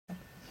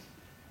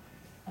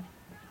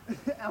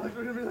Alex,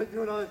 we're gonna be like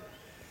doing all this.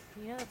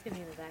 You know that's gonna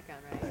be in the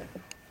background, right?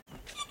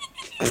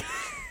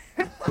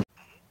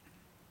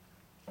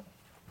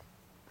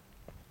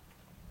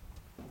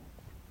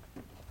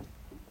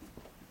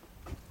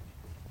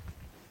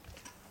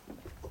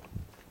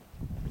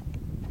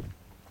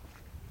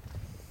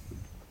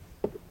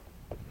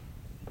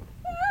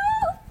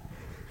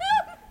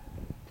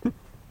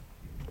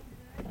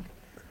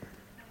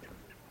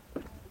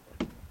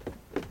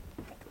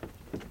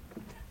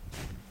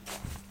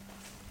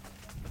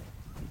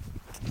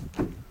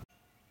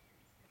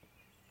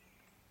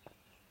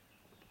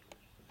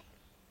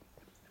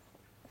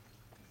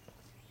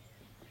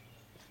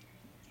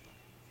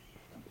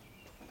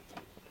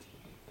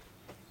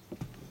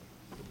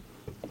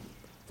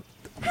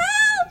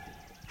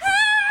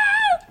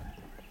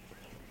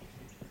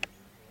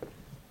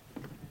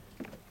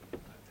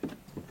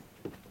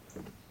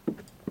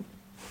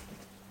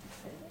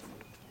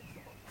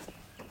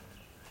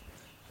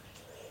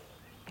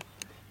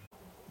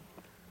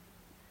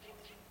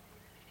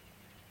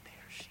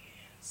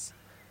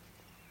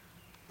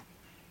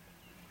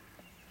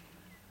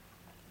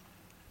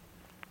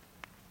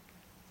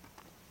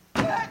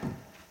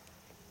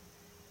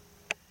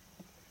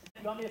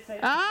 You want me to say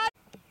it? Can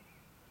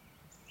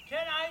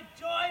I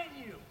join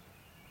you?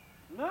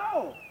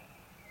 No!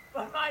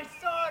 But my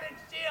sword and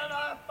shield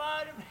are a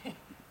part of me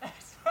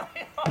as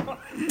my own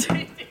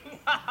beating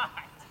heart.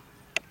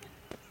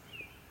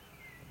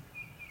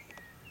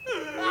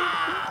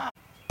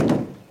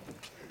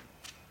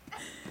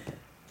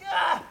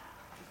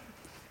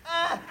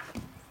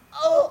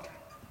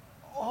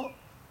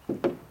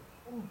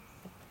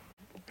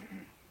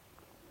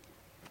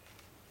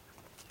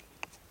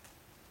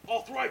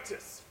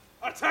 Arthritis,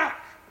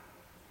 attack!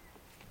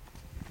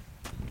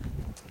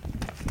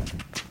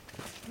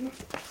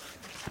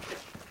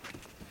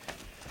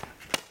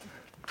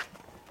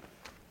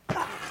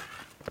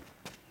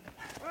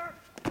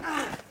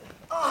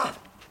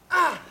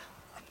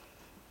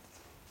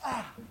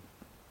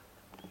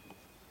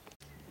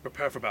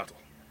 Prepare for battle.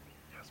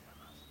 Yes, my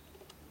master.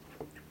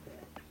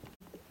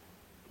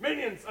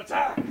 Minions,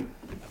 attack!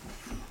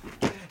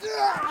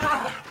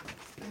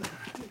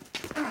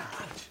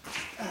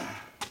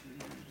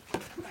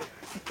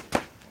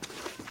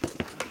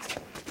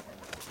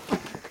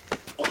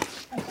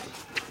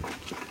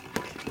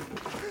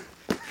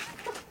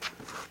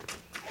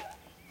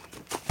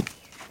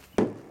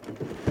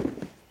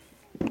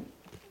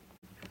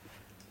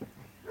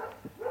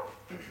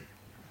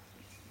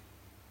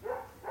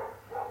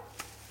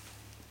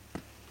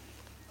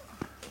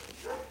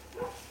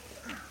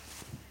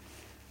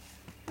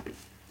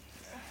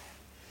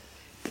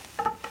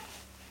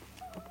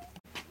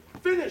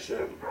 Finish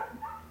him!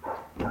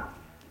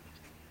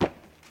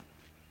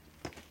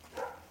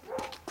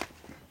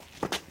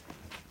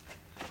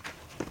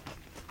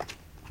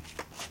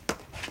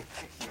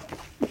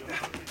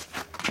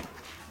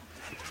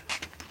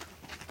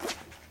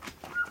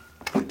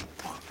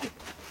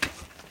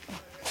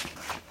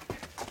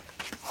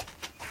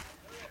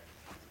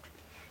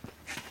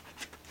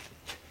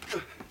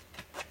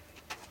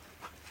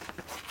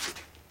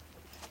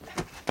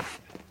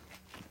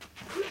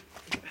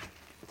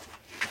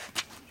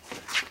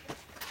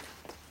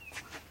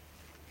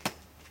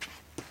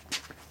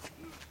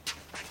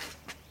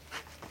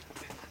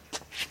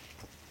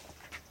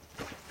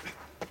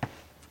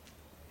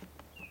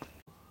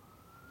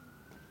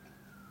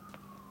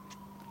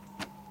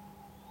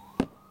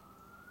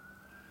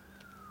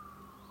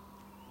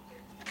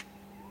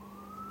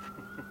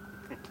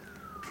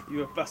 You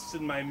have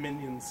busted my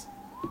minions,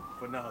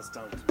 but now it's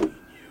down to me and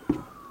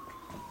you.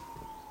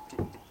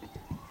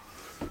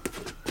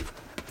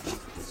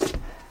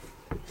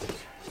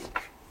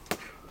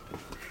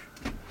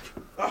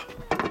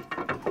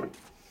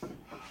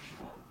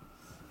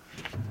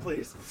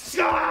 Please.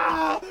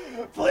 Ah!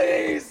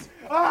 Please!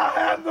 Ah,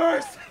 have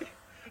mercy!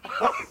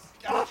 Oh,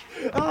 God!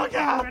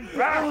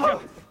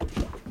 Oh.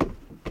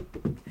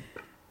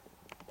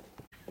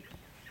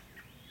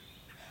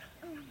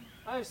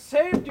 I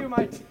saved you,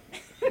 my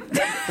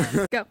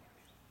Go.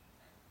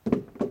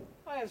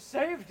 I have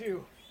saved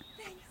you.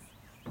 Thanks.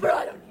 But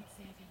I don't need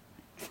saving.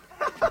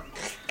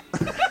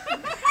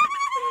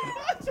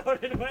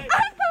 Jordan, wait.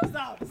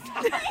 Stop.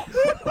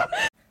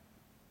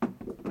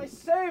 I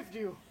saved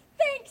you.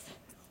 Thanks.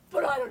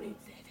 But I don't need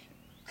saving.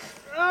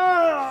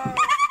 Ah!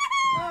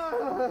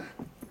 Ah!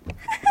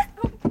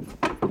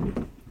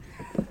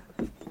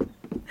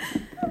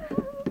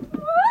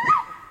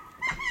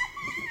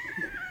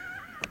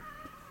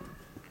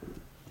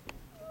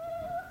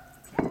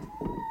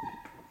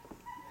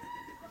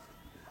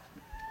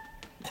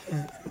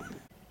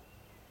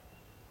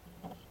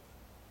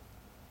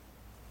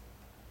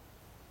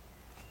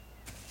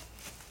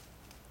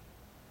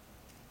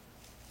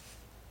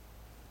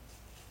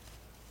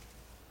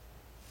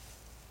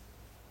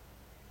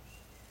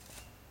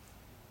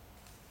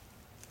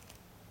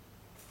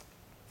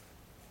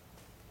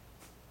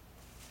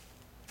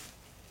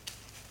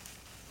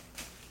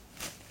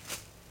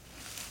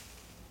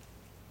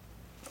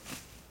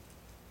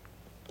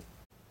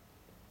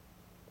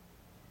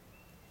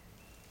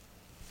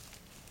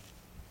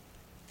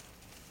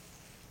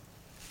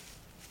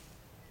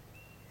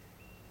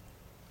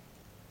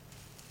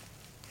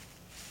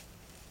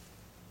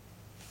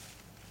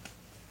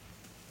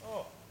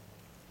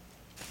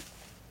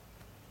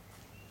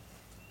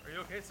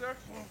 okay, sir?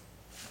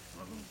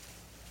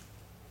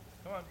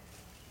 Come on.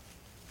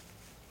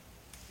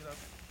 Get up.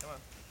 Come on.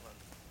 Come on.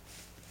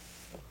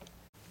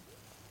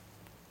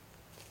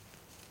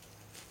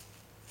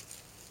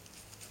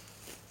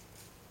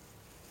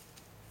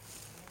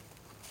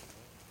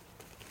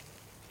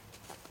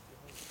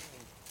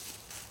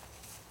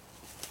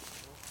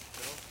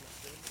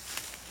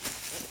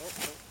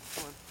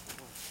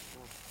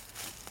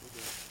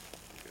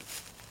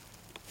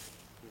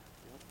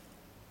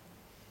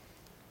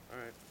 All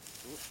right.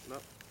 No.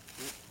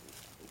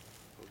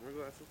 Open my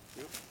glasses.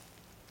 Yep.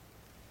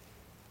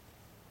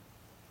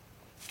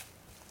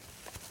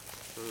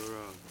 Turn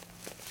around.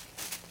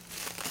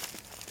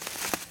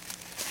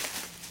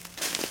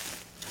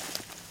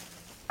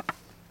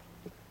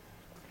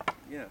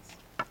 Yes.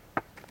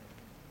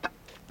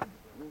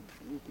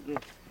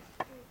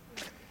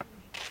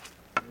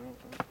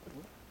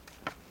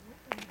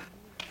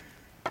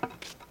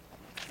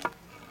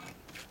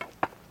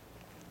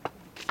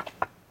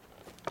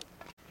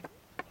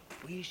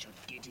 We should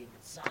get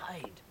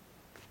inside.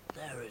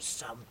 There is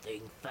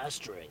something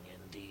festering in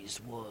these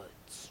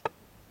woods.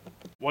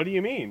 What do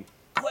you mean?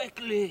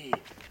 Quickly!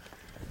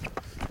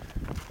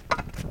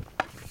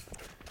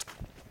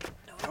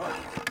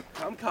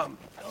 Come.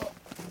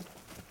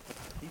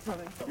 He's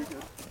running. You're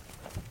good.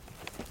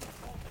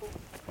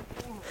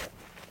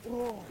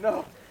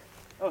 No.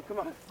 Oh, come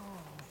on.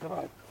 Come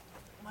on.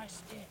 My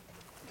stick.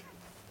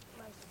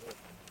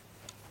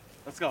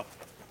 Let's go.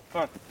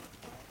 Come on.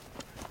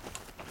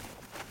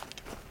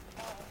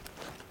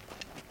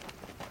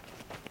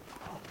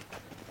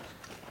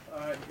 All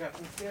right, you got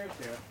some stairs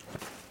here.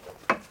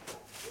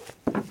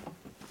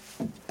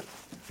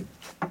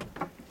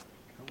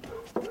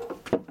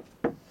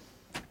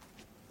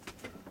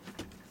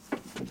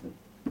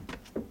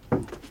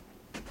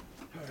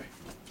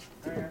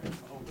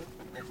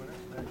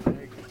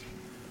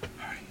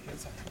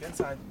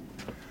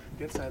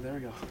 Get inside, there we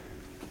go.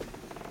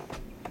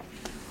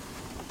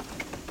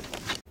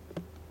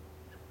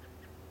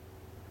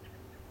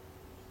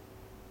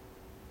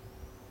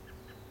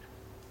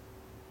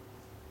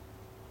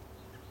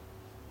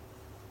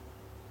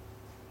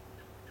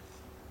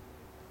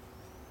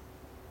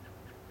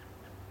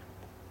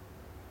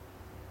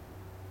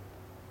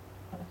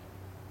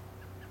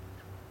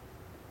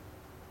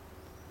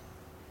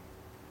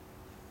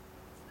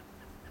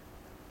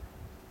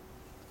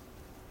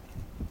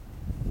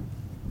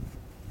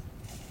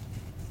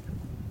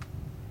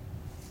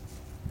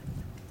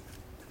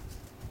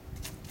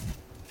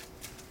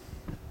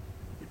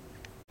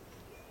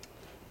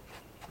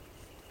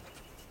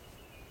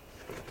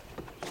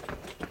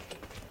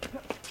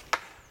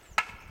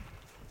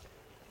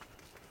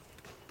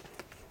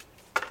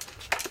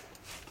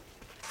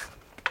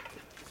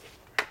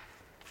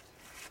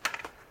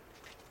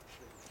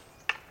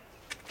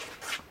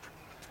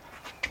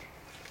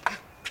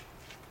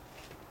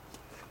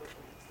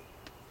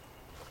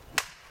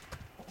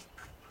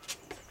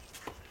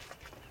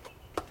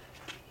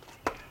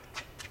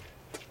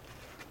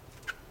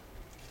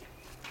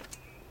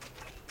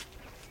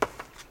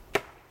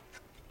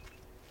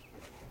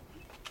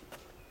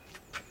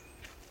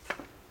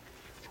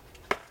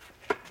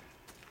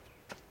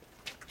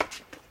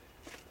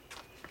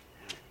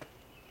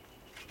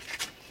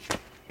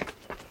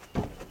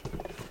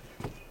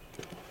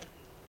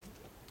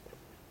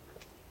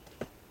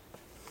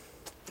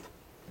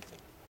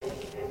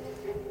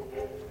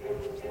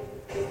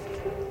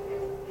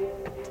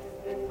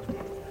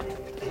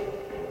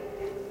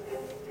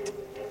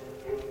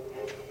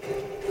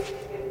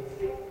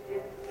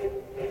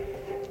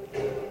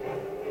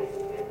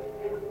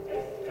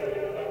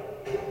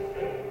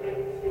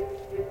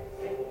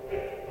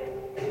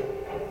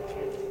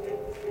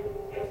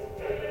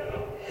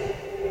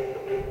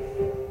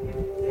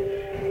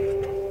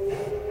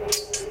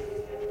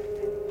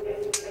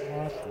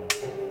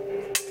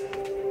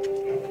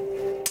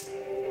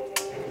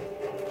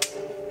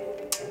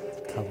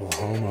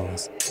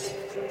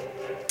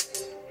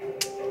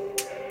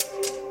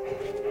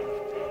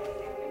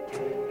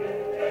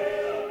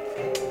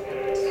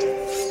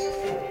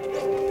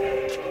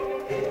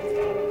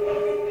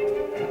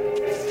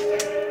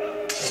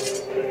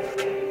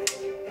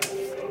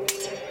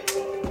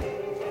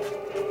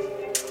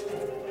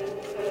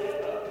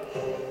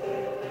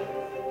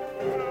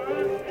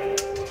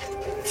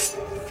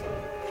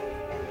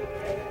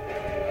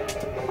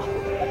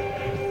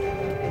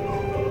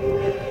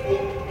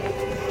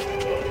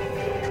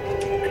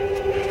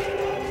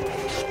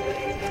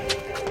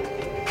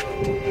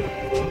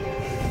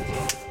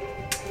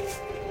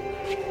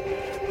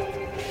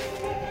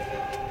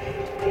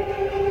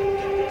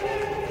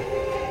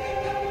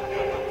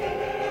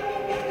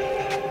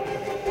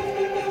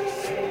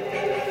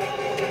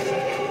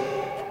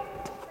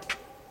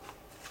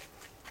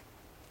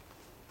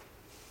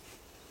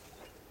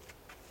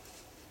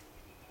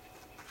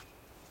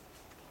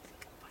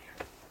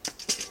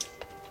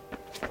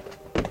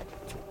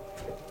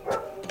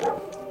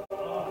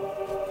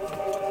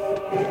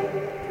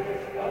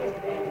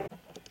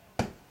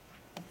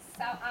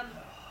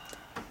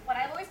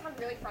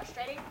 really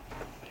frustrating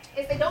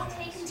is they don't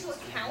take into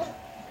account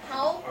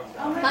how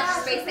Oh my much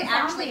gosh, space they it's a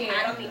actually zombie.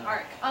 had on the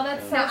ark. Oh,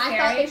 that's so Now, I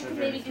thought they scary. could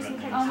maybe do some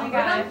kind Oh of my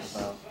algorithm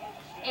gosh.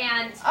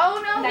 and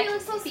Oh no, like, he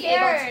looks so be able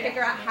to scared.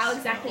 figure out how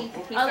exactly to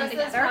piece Oh, them this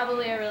is together.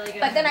 probably a really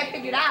good But then I movie to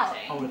figured be out,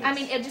 watching. I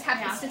mean, it just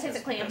have to be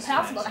statistically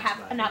impossible to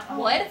have enough Oh,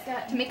 wood that's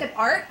good. to make an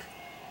arc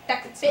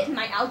that could fit in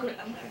my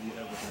algorithm.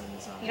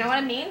 You know what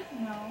I mean?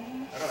 No.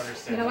 I don't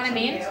understand. You know what I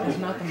mean? It's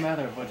not the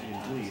matter of what you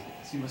believe.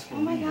 It's you must Oh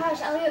my believe.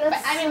 gosh, Elliot,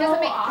 that's But, I mean, so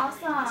doesn't make-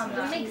 awesome. It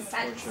doesn't make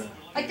sense.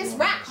 Like this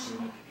rash.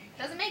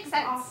 Doesn't make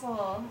sense.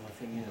 Awful.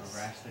 Nothing in a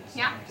rash that doesn't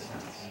Yeah. make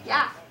sense.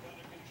 Yeah.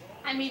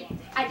 I mean,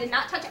 I did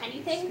not touch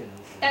anything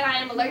that I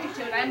am allergic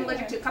to, and I am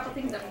allergic to a couple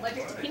things. I'm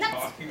allergic to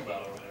peanuts.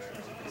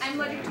 I'm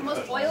allergic to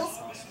most oils.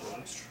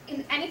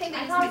 In anything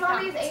that I needs to be thought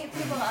zombies done. ate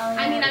people, Elliot.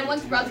 I mean, I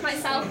once rubbed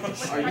myself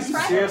with Are you French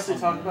fry. seriously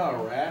talking about a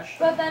rash?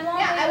 But then won't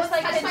Yeah, they I just was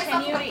like touched myself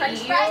continue with to French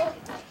eat fry.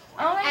 you?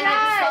 Oh my And I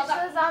just gosh,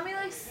 swelled the zombie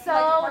looks so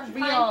Like a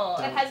porcupine real.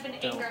 that has been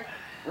angered.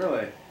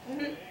 Really?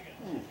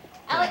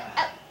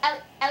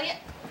 Elliot,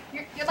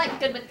 you're like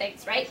good with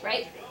things, right?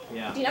 Right?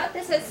 Yeah. Do you know what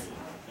this is?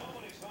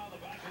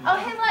 Oh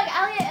hey look,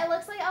 Elliot, it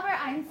looks like Albert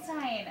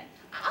Einstein.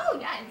 Oh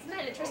yeah, isn't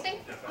that interesting?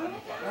 Oh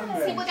my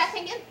See god. what I'm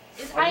thinking?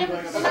 Is I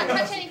will not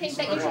touch anything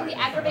that usually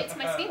aggravates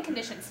my skin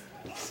conditions.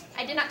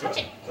 I did not touch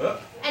it.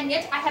 And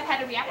yet I have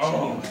had a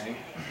reaction.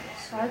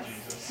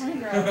 That's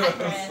kind of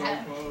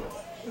gross.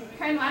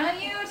 Karen, why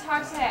don't you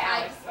talk to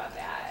Alex about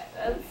that?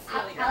 That's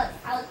really gross.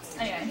 Alex,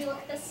 Anyway. could you look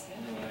at this?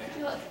 Could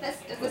you look at this?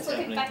 Does this look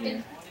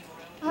infected?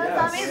 Oh, the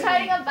zombie's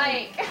riding a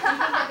bike. I think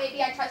that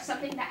maybe I touched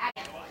something that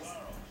I was.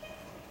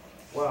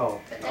 Wow.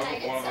 But then I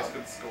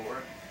did so.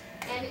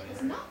 And it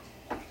was not.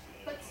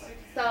 But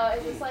So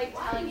is this like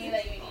telling you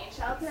that you need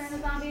shelter in a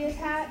zombie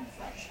attack?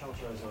 so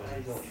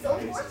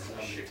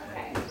fortunate.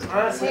 Okay.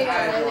 Honestly, I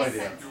have no Really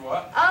idea.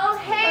 Oh,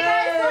 hey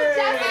guys, so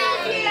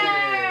Jessica's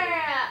here!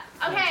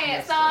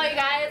 Okay, so you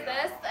guys,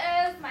 this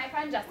is my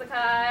friend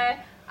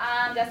Jessica.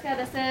 Jessica,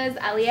 this is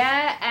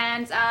Eliot,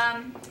 and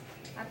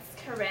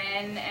that's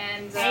Corinne,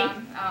 and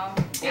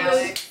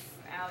Alex.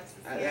 Alex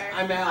is here.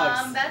 I'm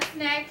Alex. That's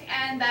Nick,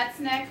 and that's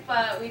Nick,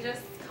 but we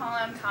just call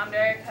him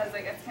Comder because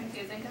it gets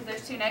confusing because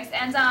there's two Nicks.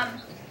 And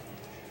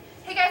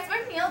hey guys,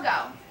 where'd Neil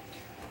go?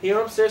 He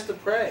went upstairs to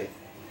pray.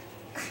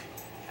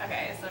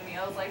 Okay, so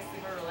Neil's like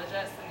super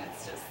religious, and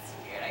it's just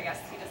weird. I guess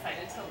he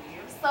decided to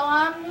leave.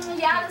 So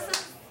yeah, this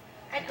is.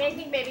 I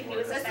think maybe he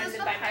was This is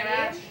offended the by my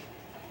rash. party.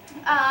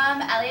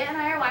 Elliot and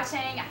I are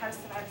watching How to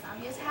Survive a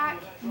Zombie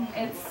Attack.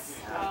 It's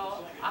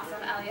so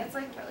awesome. Elliot's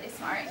like really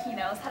smart. He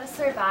knows how to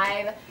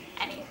survive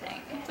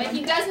anything. But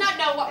he does not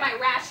know what my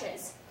rash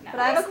is. No.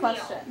 But I have a It's Neil.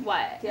 question.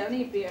 What? Do you have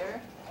any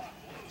beer?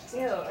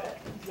 Dude,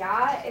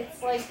 yeah,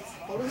 it's like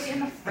totally in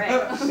the fridge.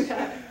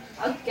 Okay.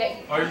 I'll get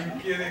you. Are you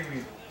kidding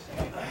me?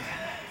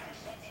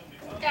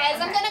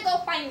 Guys, I'm gonna go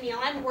find Neil.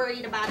 I'm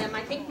worried about him.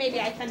 I think maybe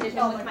I offended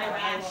him with my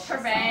rash.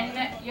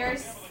 Corinne, you're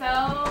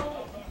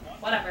so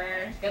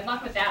whatever. Good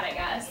luck with that, I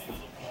guess.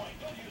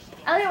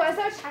 Elliot, why is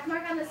there a check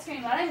mark on the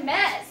screen? What did I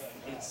miss?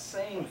 It's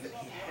saying that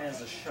he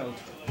has a shelter,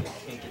 but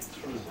he can't get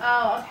through.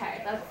 Oh,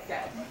 okay, that's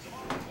good.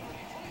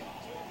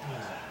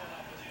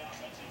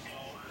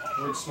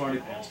 Where'd Smarty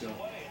Pants go?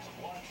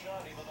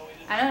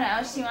 I don't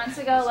know. She wants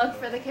to go look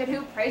for the kid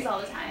who prays all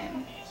the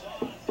time.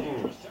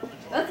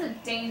 That's a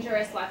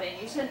dangerous weapon.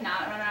 You should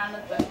not run around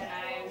with butcher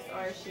knives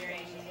or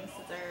shearing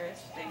scissors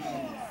things.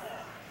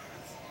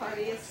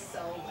 Party is so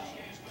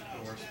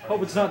lame.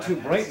 Hope it's not too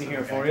bright in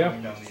here for you.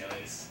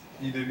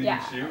 You didn't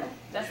Yeah. even shoot?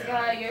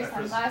 Jessica, your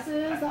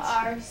sunglasses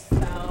are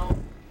so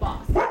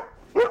boss.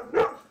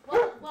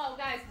 Whoa,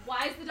 guys,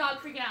 why is the dog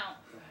freaking out?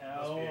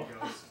 Hell.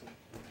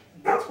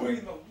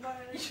 Between the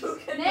legs.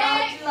 Nick,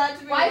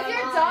 why is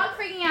your dog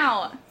freaking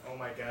out? Oh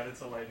my god,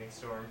 it's a lightning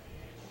storm.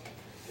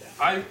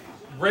 I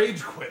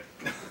rage quit.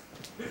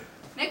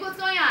 Nick, what's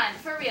going on?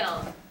 For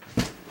real.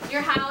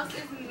 Your house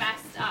is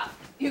messed up.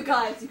 You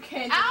guys, you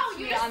can't. Ow,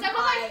 you just stepped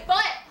on my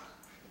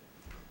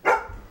foot!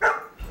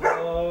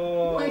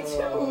 Oh. My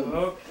toes.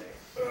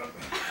 Okay.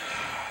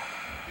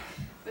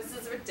 This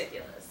is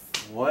ridiculous.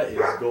 What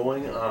is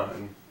going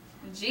on?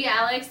 Gee,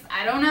 Alex,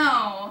 I don't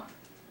know. I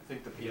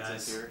think the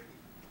pizza's here.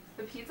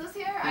 The pizza's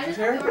here? I Pizza's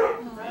didn't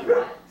know they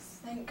were.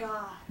 Thank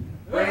God.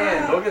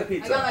 Ran, go get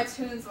the I got my pizza.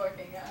 tunes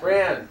working out.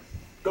 Ran,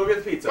 go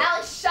get the pizza.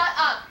 Alex, shut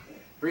up!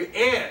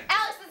 Brianne.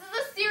 Alex, this is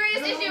a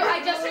serious issue.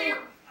 I just heard your.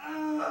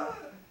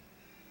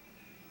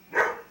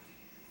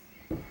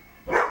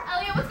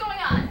 Elliot, what's going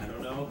on? I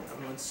don't know.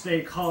 Everyone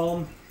stay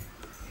calm.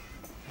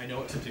 I know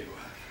what to do.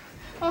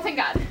 Oh, thank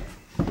God.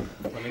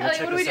 Let me go Elliot,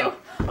 check what do we this do?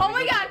 out. Oh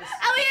my God!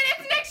 Elliot,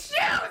 it's Nick's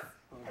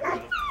shoes!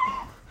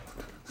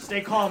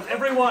 Stay calm,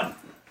 everyone.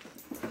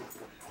 I'm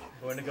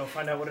going to go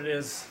find out what it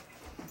is.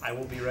 I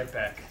will be right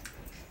back.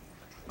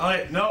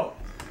 Alright, no.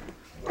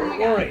 Oh my Don't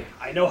God. worry.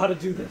 I know how to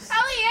do this.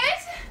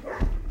 Elliot!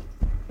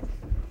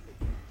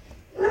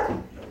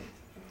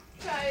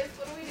 Guys,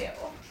 what do we do?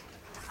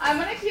 I'm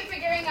gonna keep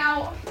figuring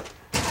out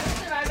how to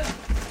survive it.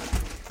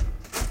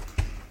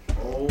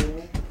 Oh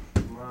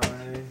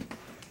my.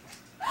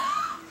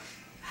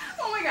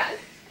 Oh my God.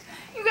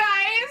 You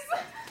guys!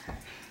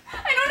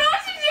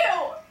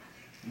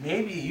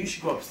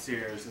 should go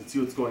upstairs and see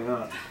what's going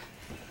on.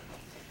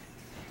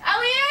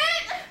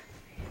 Eliot!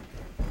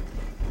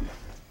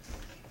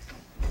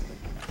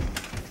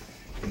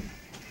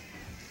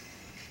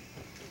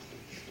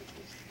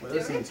 What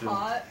Did is we it?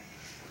 pot?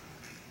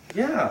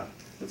 Yeah,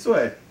 this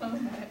way. Okay.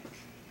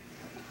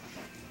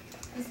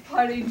 This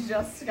party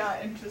just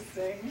got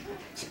interesting.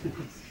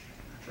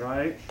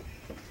 Right?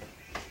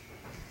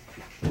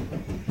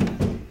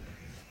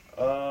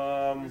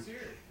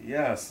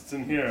 Yes, it's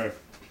in here.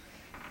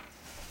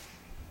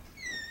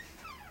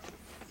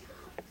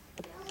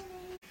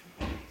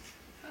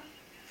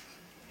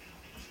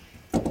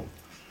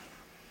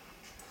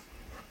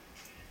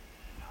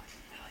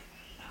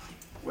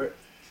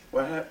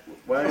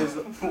 Why is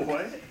it?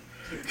 What?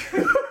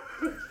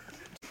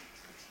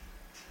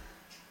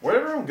 Where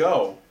did everyone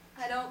go?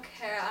 I don't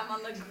care. I'm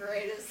on the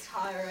greatest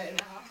high right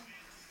now.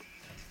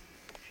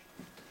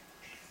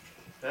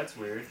 That's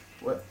weird.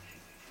 What?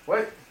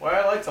 What? Why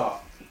are lights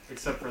off?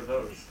 Except for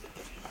those.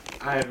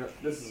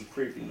 This is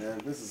creepy,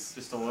 man. This is.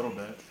 Just a little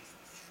bit.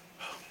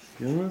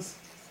 You know this?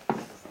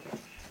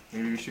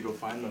 Maybe we should go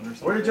find them or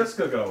something. Where did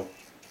Jessica go?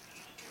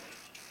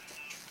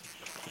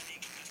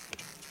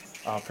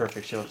 Oh,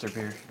 perfect. She left her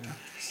beer. Yeah.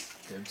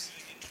 Dibs.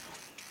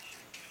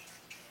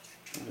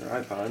 Your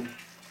iPod.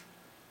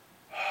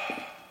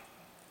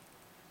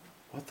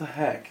 What the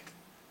heck?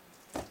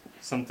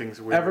 Something's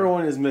weird.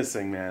 Everyone is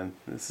missing, man.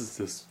 This is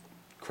just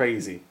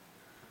crazy.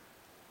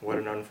 What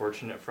an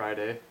unfortunate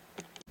Friday.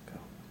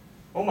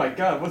 Oh my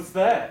god, what's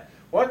that?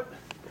 What?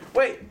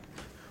 Wait!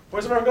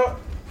 Where's everyone going?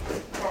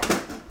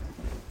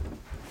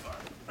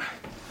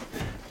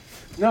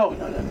 No.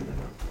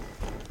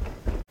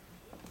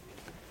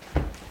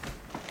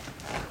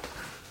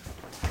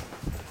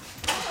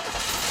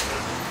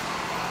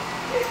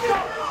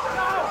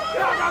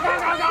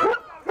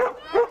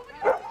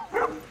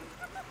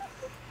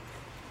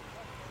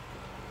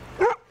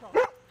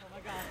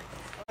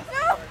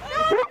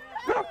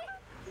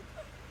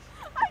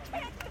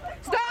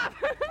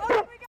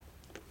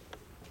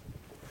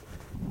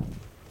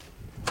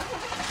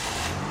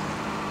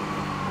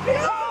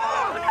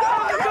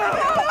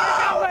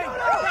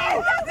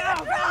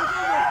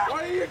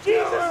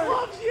 Jesus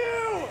loves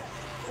you!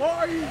 What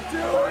are you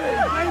doing?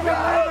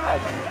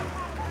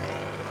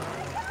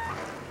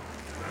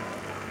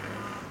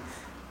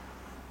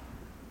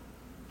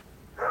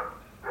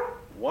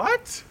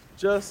 What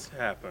just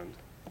happened?